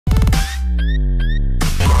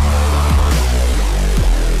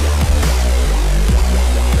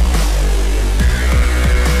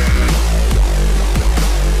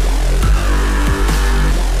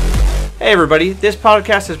Hey everybody, this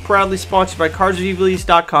podcast is proudly sponsored by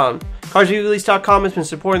CardsReviewRelease.com. CardsReviewRelease.com has been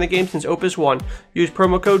supporting the game since Opus 1. Use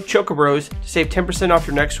promo code Chocobros to save 10% off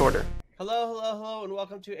your next order. Hello, and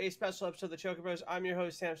welcome to a special episode of the Chocobros. I'm your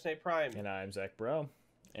host, Sam Snake Prime. And I'm Zach Bro.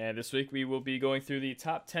 And this week we will be going through the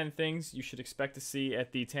top 10 things you should expect to see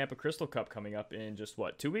at the Tampa Crystal Cup coming up in just,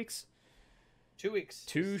 2 weeks? 2 weeks.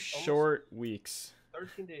 Two short weeks.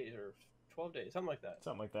 13 days or 12 days, something like that.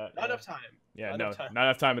 Not enough time. Yeah, not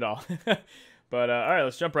enough time at all. But, all right,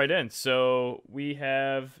 let's jump right in. So we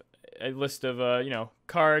have a list of,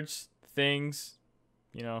 cards, things,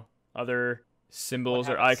 other symbols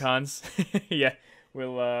or icons. Yeah,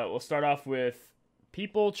 we'll start off with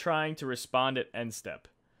people trying to respond at end step.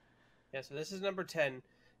 Yeah, so this is number 10,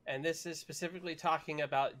 and this is specifically talking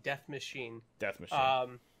about Death Machine.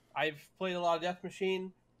 I've played a lot of Death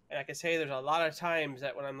Machine, and I can say there's a lot of times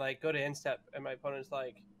that when I'm like, go to end step, and my opponent's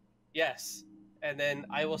like, yes, and then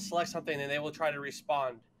I will select something, and they will try to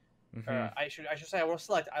respond. Mm-hmm. I should say I won't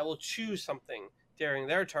select. I will choose something during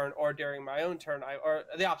their turn or during my own turn. Or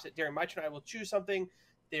the opposite. During my turn, I will choose something.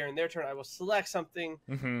 During their turn, I will select something.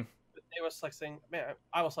 Mm-hmm. They will select something. Man,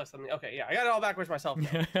 I will select something. Okay, yeah, I got it all backwards myself.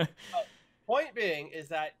 Point being is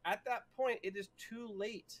that at that point, it is too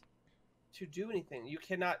late to do anything. You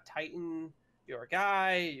cannot tighten your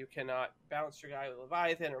guy. You cannot bounce your guy with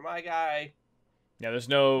Leviathan or my guy. Yeah, there's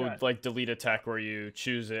no delete attack where you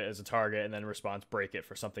choose it as a target and then response break it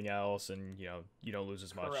for something else, and you don't lose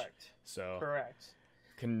as much. Correct. So correct.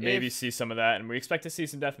 Can maybe see some of that, and we expect to see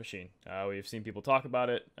some Death Machine. We've seen people talk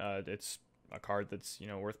about it. It's a card that's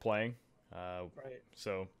worth playing. Right.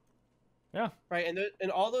 So, yeah. Right,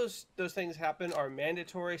 and all those things happen are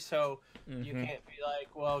mandatory, so Mm-hmm. you can't be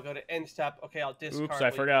like, well, go to end step. Okay, I'll discard. Oops,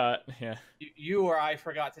 I forgot. Yeah. You or I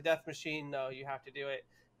forgot to Death Machine. No, you have to do it.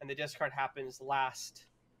 And the discard happens last.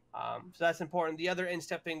 So that's important. The other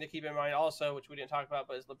in-step thing to keep in mind also, which we didn't talk about,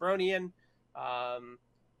 but is Lebronian.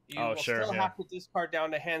 You will still have to discard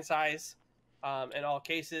down to hand size in all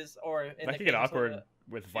cases. Or in that could get awkward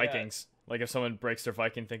with Vikings. Yeah. Like if someone breaks their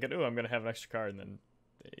Viking thinking, oh, I'm going to have an extra card, and then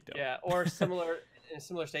they don't. Yeah, or similar in a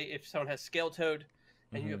similar state, if someone has Scale Toad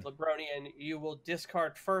and you have Lebronian, you will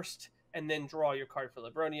discard first and then draw your card for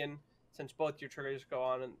Lebronian, since both your triggers go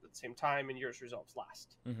on at the same time and yours resolves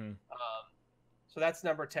last. Mm-hmm. So that's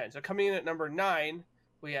number 10. So coming in at number 9,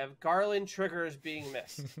 we have Garland triggers being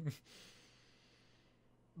missed.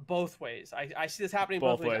 Both ways. I see this happening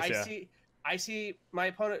both ways. I see my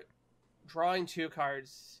opponent drawing 2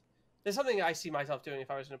 cards. There's something I see myself doing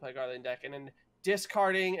if I was going to play a Garland deck, and then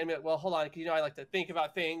discarding and be like, well, hold on, because I like to think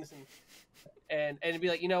about things and be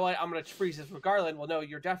like, you know what, I'm going to freeze this with Garland. Well, no,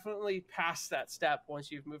 you're definitely past that step once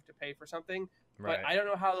you've moved to pay for something. Right. But I don't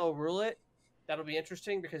know how they'll rule it. That'll be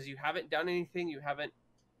interesting because you haven't done anything. You haven't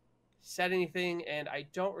said anything. And I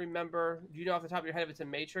don't remember. Do you know off the top of your head if it's a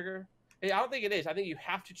May trigger? I don't think it is. I think you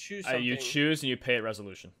have to choose something. You choose and you pay at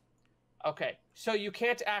resolution. Okay. So you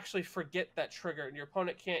can't actually forget that trigger. And your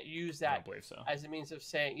opponent can't use that I don't believe so. as a means of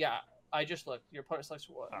saying, yeah, I just looked. Your opponent selects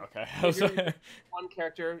one. Okay. If you're one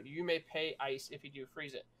character, you may pay ice if you do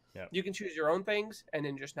freeze it. Yep. You can choose your own things and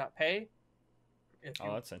then just not pay. If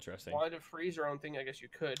you that's interesting. wanted to freeze your own thing, I guess you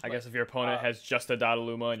could. I guess if your opponent has just a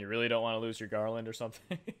Dodaluma and you really don't want to lose your Garland or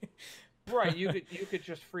something. Right, you could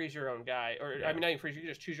just freeze your own guy. Or, I mean, not even freeze, you could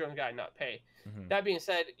just choose your own guy and not pay. Mm-hmm. That being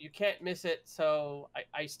said, you can't miss it, so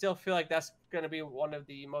I still feel like that's going to be one of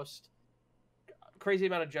the most crazy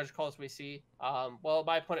amount of judge calls we see. Well,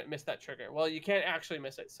 my opponent missed that trigger. Well, you can't actually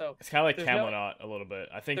miss it. So it's kind of like Camelot a little bit.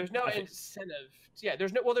 I think there's no incentive. Yeah,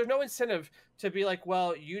 there's no incentive to be like,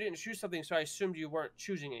 well, you didn't choose something, so I assumed you weren't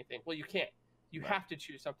choosing anything. Well, you can't. You have to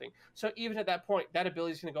choose something. So even at that point, that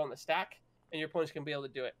ability is going to go on the stack, and your opponent's going to be able to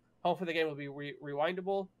do it. Hopefully, the game will be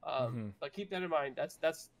rewindable. But keep that in mind.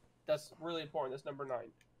 That's really important. That's number 9.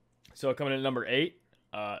 So coming in at number 8,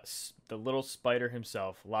 the little spider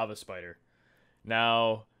himself, Lava Spider.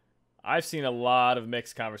 Now, I've seen a lot of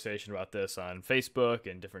mixed conversation about this on Facebook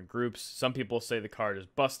and different groups. Some people say the card is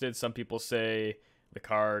busted. Some people say the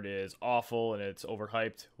card is awful and it's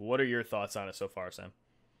overhyped. What are your thoughts on it so far, Sam?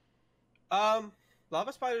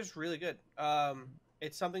 Lava Spider is really good.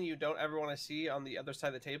 It's something you don't ever want to see on the other side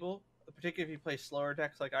of the table, particularly if you play slower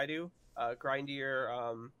decks like I do,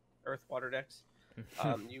 grindier Earth Water decks.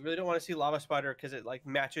 You really don't want to see Lava Spider because it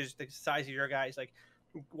matches the size of your guys.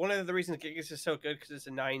 One of the reasons Gigas is so good because it's a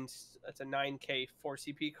 9K 4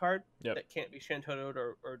 CP card that can't be Shantotoed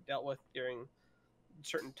or dealt with during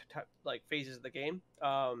certain phases of the game.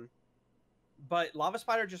 But Lava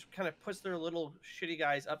Spider just kind of puts their little shitty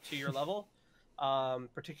guys up to your level,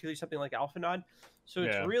 particularly something like Alphanod. So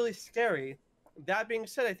it's really scary That being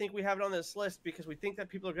said, I think we have it on this list because we think that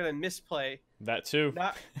people are going to misplay, That too.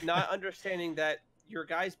 not understanding that your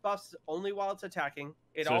guy's buffs only while it's attacking.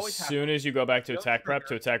 It So as always soon happens. as you go back to No attack prep to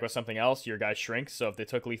trigger. attack with something else, your guy shrinks. So if they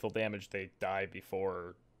took lethal damage, they die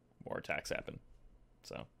before more attacks happen.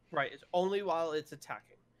 So Right. It's only while it's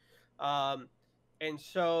attacking. Um, and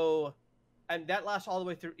so, and that lasts all the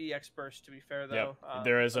way through EX burst. To be fair, though,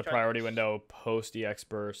 there is a which priority window post EX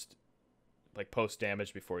burst, like post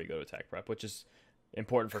damage before you go to attack prep, which is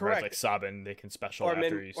important for cards like correct, Sabin. They can special or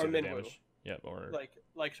after you see the Minwu, damage. Yep. Or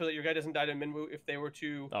like so that your guy doesn't die to Minwu if they were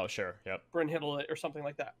to oh sure. Yep. Bryn Hiddle it or something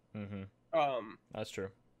like that. That's true.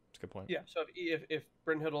 That's a good point. Yeah. So if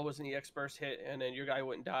Bryn Hiddle was an EX burst hit and then your guy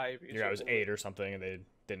wouldn't die, because Your guy was Minwu. 8 or something, and they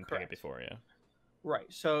didn't ping it Correct. before. Yeah. Right.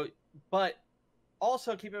 So, but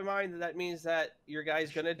also keep in mind that that means that your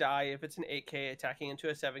guy's gonna die if it's an 8K attacking into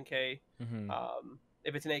a 7K.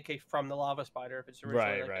 If it's an 8K from the lava spider, if it's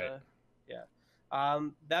originally Right.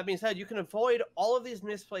 That being said, you can avoid all of these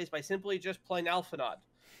misplays by simply just playing Alphanod,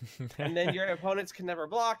 and then your opponents can never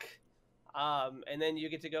block, and then you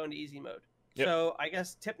get to go into easy mode. Yep. So I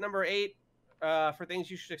guess tip number 8 for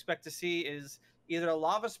things you should expect to see is either a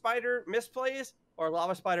lava spider misplays or a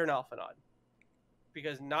lava spider and Alphanod.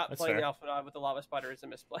 Because not That's playing fair. Alphanod with the lava spider is a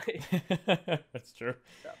misplay. That's true.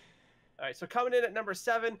 So, all right, so coming in at number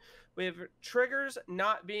 7, we have triggers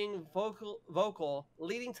not being vocal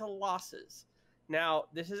leading to losses. Now,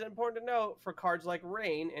 this is important to note for cards like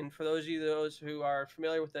Rain, and for those of you who are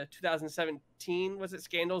familiar with the 2017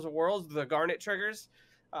 Scandals of Worlds, the Garnet triggers.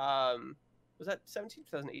 Was that 17?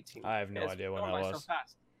 2018? I have no idea when that was. So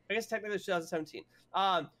fast. I guess technically it's 2017.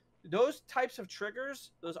 Those types of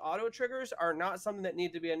triggers, those auto triggers, are not something that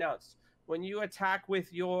need to be announced. When you attack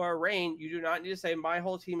with your Rain, you do not need to say, my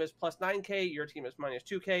whole team is plus 9K, your team is minus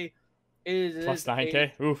 2K. It is Plus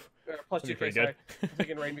 9K? Oof. Plus That'd 2K, be pretty sorry. good. I'm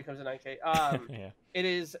thinking Rain becomes a 9K. Yeah. It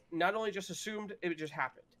is not only just assumed, it just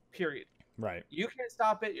happened, period. Right. You can't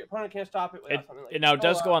stop it, your opponent can't stop it without something like that. It now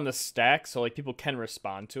does go on the stack, so like people can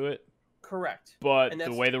respond to it. Correct. But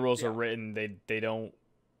the way the rules are written, they don't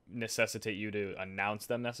necessitate you to announce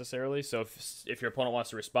them necessarily. So if your opponent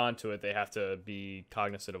wants to respond to it, they have to be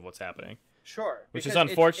cognizant of what's happening. Sure. Which is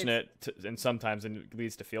unfortunate, and sometimes it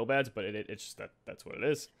leads to feel bads, but it's just that's what it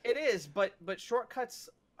is. It is, but shortcuts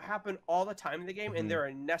happen all the time in the game, and they're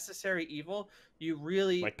a necessary evil. You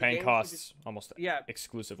really like paying costs almost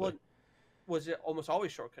exclusively. Well, was it almost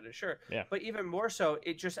always shortcutted? Sure. Yeah. But even more so,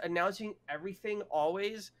 it just announcing everything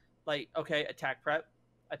always, like, okay, attack prep,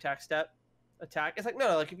 attack step, attack. It's like,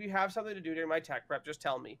 no, like if you have something to do during my attack prep, just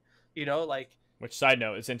tell me. You know, like. Which, side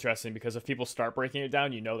note, is interesting because if people start breaking it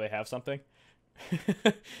down, you know they have something.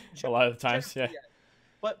 A lot of the times, yeah.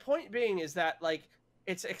 But point being is that, like,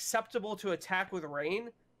 it's acceptable to attack with Rain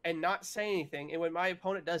and not say anything. And when my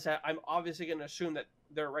opponent does that, I'm obviously going to assume that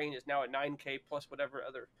their Rain is now at 9K plus whatever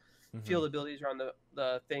other field abilities are on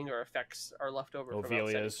the thing or effects are left over.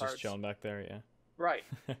 Ophelia is just chilling back there, yeah. Right.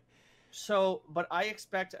 So, but I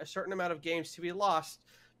expect a certain amount of games to be lost,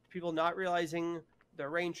 people not realizing the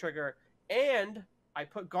Rain trigger. And I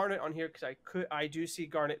put Garnet on here because I do see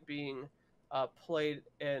Garnet being played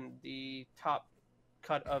in the top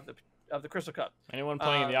cut of the Crystal Cup. Anyone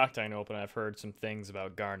playing in the Octane Open, I've heard some things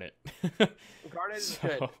about Garnet. Garnet is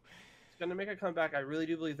good. It's going to make a comeback. I really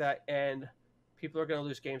do believe that, and people are going to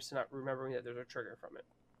lose games to not remembering that there's a trigger from it.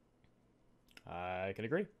 I can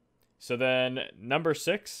agree. So then, number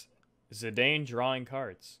 6, Zidane drawing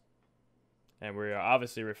cards. And we're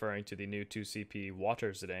obviously referring to the new 2CP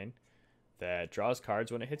Water Zidane that draws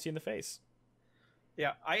cards when it hits you in the face.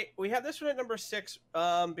 Yeah, we have this one at number 6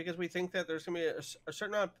 because we think that there's going to be a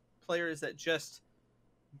certain amount of players that just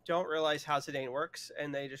don't realize how Zidane works,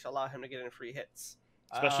 and they just allow him to get in free hits.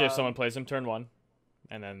 Especially if someone plays him turn 1,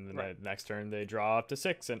 and then the next turn they draw up to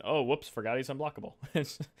 6, and oh, whoops, forgot he's unblockable.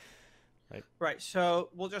 Right, so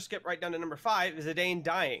we'll just skip right down to number 5, Zidane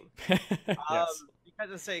dying. Yes.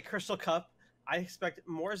 Because it's a Crystal Cup, I expect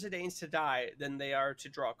more Zidanes to die than they are to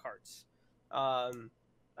draw cards. I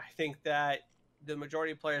think that the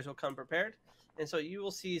majority of players will come prepared, and so you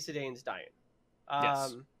will see Zidanes dying.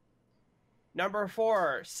 Yes. Number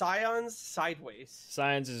 4, Scions Sideways.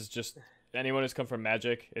 Scions is just anyone who's come from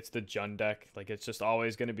Magic. It's the Jund deck. Like, it's just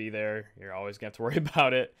always going to be there. You're always going to have to worry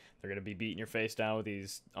about it. They're going to be beating your face down with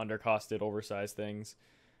these undercosted, oversized things.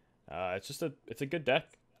 It's a good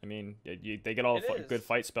deck. I mean, they get all good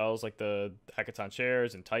fight spells like the Hecaton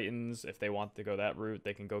Chairs and Titans. If they want to go that route,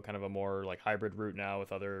 they can go kind of a more like hybrid route now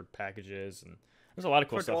with other packages, and there's a lot of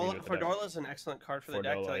cool stuff. Fordorla is an excellent card for the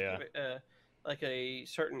deck to give it like a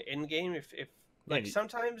certain end game if Like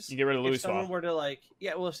sometimes you get rid of if Louis someone Suave. were to like,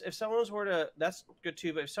 yeah, well, if someone were to, that's good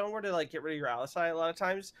too. But if someone were to like get rid of your Alisai a lot of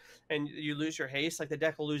times, and you lose your haste, like the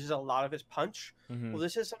deck loses a lot of its punch. Mm-hmm. Well,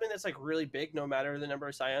 this is something that's like really big, no matter the number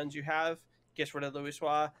of Scions you have. Gets rid of Louis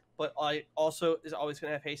Suave, but I also is always going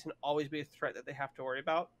to have haste and always be a threat that they have to worry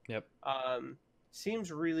about. Yep.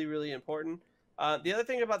 Seems really, really important. The other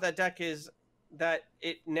thing about that deck is that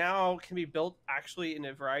it now can be built actually in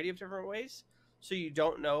a variety of different ways. So you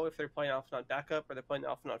don't know if they're playing Alphanot backup or they're playing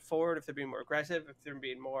Alphanot forward, if they're being more aggressive, if they're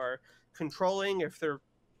being more controlling, if they're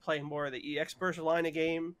playing more of the EX burst line of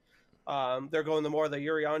game. They're going the more the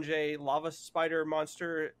Urianger Lava Spider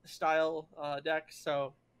monster style deck.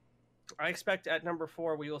 So I expect at number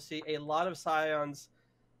 4 we will see a lot of Scions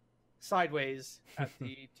sideways at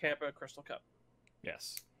the Tampa Crystal Cup.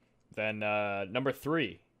 Yes. Then number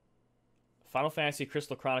 3, Final Fantasy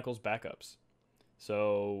Crystal Chronicles backups.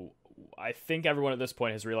 So I think everyone at this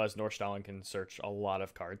point has realized Nordstalin can search a lot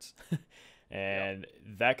of cards. And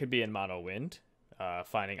that could be in Mono Wind,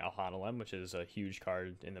 finding Alhanalem, which is a huge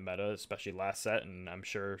card in the meta, especially last set, and I'm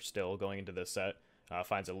sure still going into this set.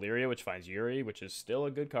 Finds Illyria, which finds Yuri, which is still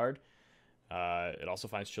a good card. It also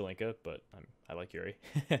finds Chelinka, but I like Yuri.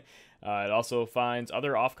 It also finds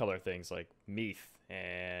other off-color things like Meath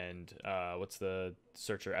and what's the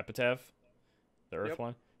Searcher Epitaph? The Earth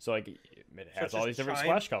one. So like it has all these different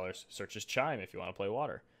splash colors. Searches Chime if you want to play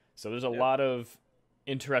water. So there's a lot of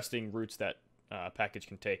interesting routes that package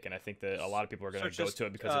can take, and I think that a lot of people are going to go to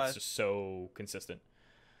it because it's just so consistent.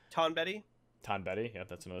 Tonbetty, yeah,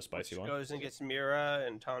 that's another spicy one. Goes and gets Mira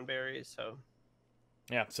and Tonberries, so...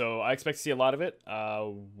 Yeah, so I expect to see a lot of it.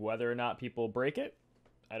 Whether or not people break it,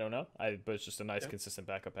 I don't know. But it's just a nice, consistent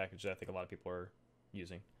backup package that I think a lot of people are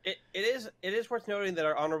using. It is worth noting that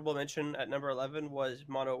our honorable mention at number 11 was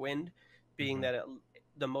Mono Wind, being that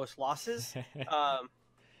the most losses.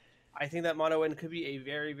 I think that Mono Wind could be a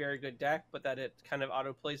very, very good deck, but that it kind of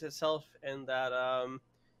auto plays itself, and that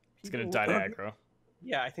it's going to die to aggro.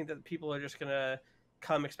 Yeah, I think that people are just going to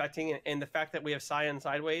come expecting, and the fact that we have Scion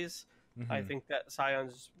sideways. I think that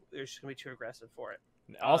Scions, they're just going to be too aggressive for it.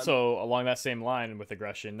 Also, along that same line with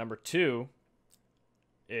aggression, number 2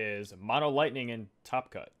 is Mono Lightning and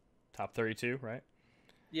Top Cut. Top 32, right?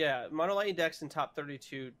 Yeah, Mono Lightning decks in top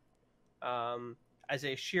 32 as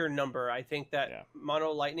a sheer number. I think that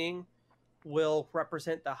Mono Lightning will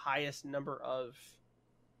represent the highest number of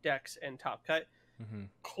decks in Top Cut,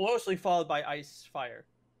 closely followed by Ice Fire.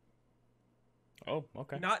 Oh,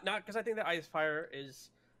 okay. Not because I think that Ice Fire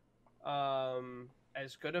is...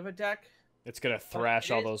 as good of a deck. It's gonna thrash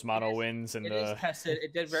all those mono wins and it is tested.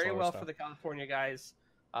 It did very well for the California guys.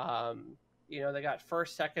 They got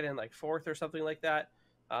first, second, and like fourth or something like that.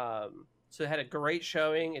 So they had a great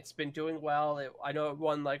showing. It's been doing well. I know it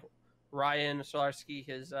won like Ryan Solarski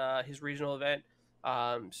his regional event.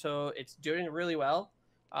 So it's doing really well.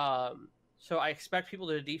 So I expect people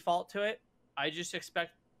to default to it. I just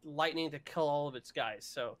expect Lightning to kill all of its guys.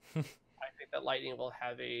 So I think that Lightning will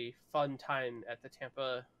have a fun time at the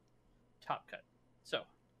Tampa Top Cut. So,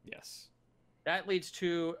 yes. That leads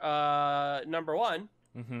to number 1.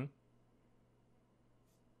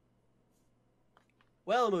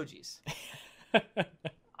 Whale emojis.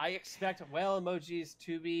 I expect whale emojis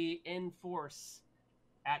to be in force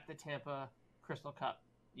at the Tampa Crystal Cup.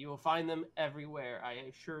 You will find them everywhere, I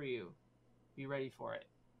assure you. Be ready for it.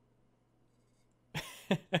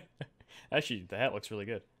 Actually, the hat looks really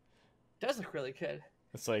good. Does look really good.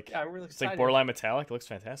 It's like I'm really excited. It's like borderline metallic. It looks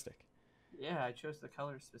fantastic. Yeah, I chose the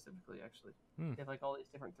colors specifically. Actually, they have like all these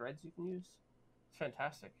different threads you can use. It's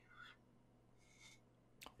fantastic.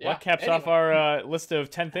 Well, that caps off our list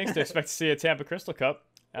of 10 things to expect to see at Tampa Crystal Cup.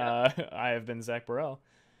 I have been Zach Burrell.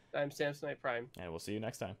 I'm Samsonite Prime, and we'll see you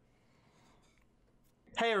next time.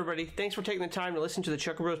 Hey everybody, thanks for taking the time to listen to the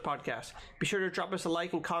Chocobros podcast. Be sure to drop us a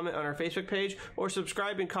like and comment on our Facebook page, or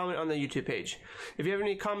subscribe and comment on the YouTube page. If you have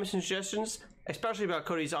any comments and suggestions, especially about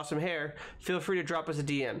Cody's awesome hair, feel free to drop us a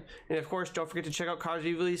DM. And of course, don't forget to check out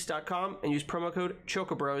carsrelease.com and use promo code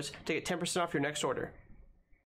Chocobros to get 10% off your next order.